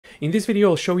In this video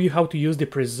I'll show you how to use the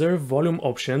preserve volume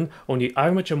option on the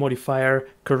armature modifier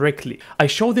correctly. I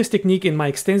showed this technique in my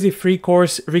extensive free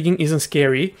course Rigging Isn't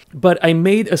Scary, but I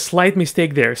made a slight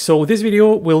mistake there, so this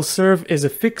video will serve as a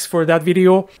fix for that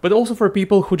video, but also for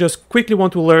people who just quickly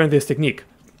want to learn this technique.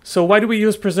 So why do we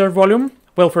use preserve volume?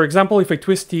 Well, for example, if I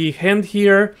twist the hand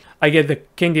here, I get the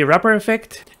candy wrapper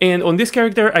effect. And on this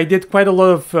character, I did quite a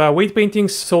lot of weight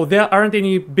paintings, so there aren't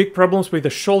any big problems with the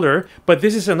shoulder, but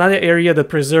this is another area that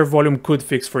preserve volume could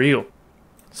fix for you.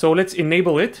 So let's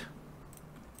enable it.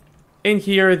 And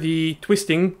here the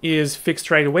twisting is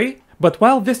fixed right away. But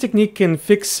while this technique can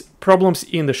fix problems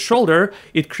in the shoulder,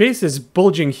 it creates this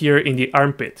bulging here in the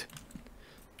armpit.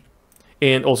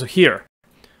 And also here.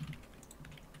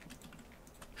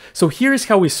 So here is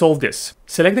how we solve this.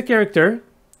 Select the character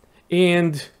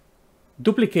and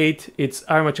duplicate its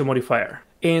armature modifier.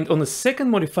 And on the second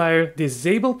modifier,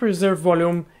 disable preserve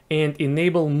volume and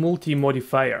enable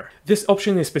multi-modifier. This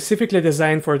option is specifically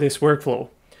designed for this workflow.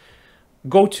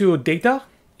 Go to Data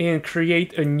and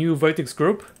create a new vertex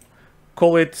group.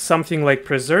 Call it something like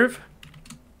preserve.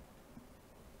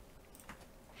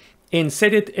 And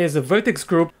set it as a vertex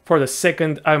group for the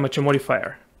second armature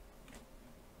modifier.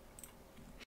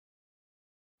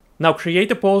 Now create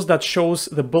a pose that shows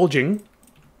the bulging.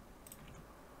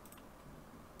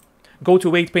 Go to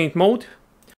weight paint mode.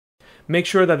 Make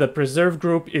sure that the preserve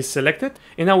group is selected.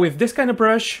 And now with this kind of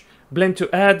brush, blend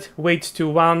to add, weight to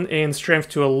 1 and strength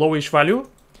to a lowish value.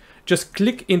 Just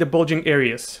click in the bulging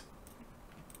areas.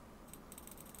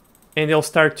 And they'll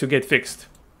start to get fixed.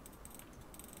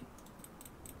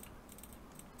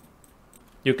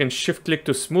 You can shift click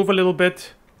to smooth a little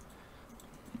bit.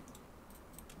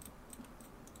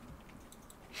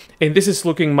 And this is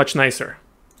looking much nicer.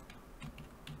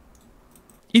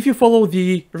 If you follow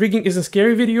the Rigging Isn't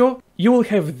Scary video, you will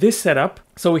have this setup.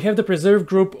 So we have the preserve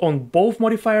group on both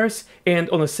modifiers, and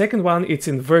on the second one it's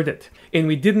inverted. And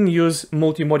we didn't use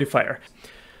multi-modifier.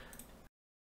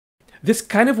 This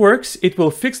kind of works, it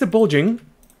will fix the bulging,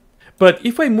 but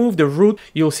if I move the root,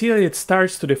 you'll see that it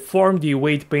starts to deform the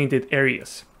weight painted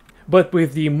areas. But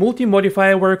with the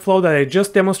multi-modifier workflow that I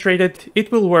just demonstrated,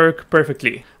 it will work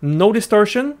perfectly. No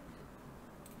distortion,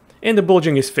 and the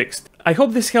bulging is fixed. I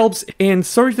hope this helps, and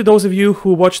sorry to those of you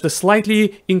who watched the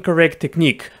slightly incorrect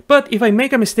technique, but if I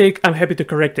make a mistake, I'm happy to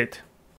correct it.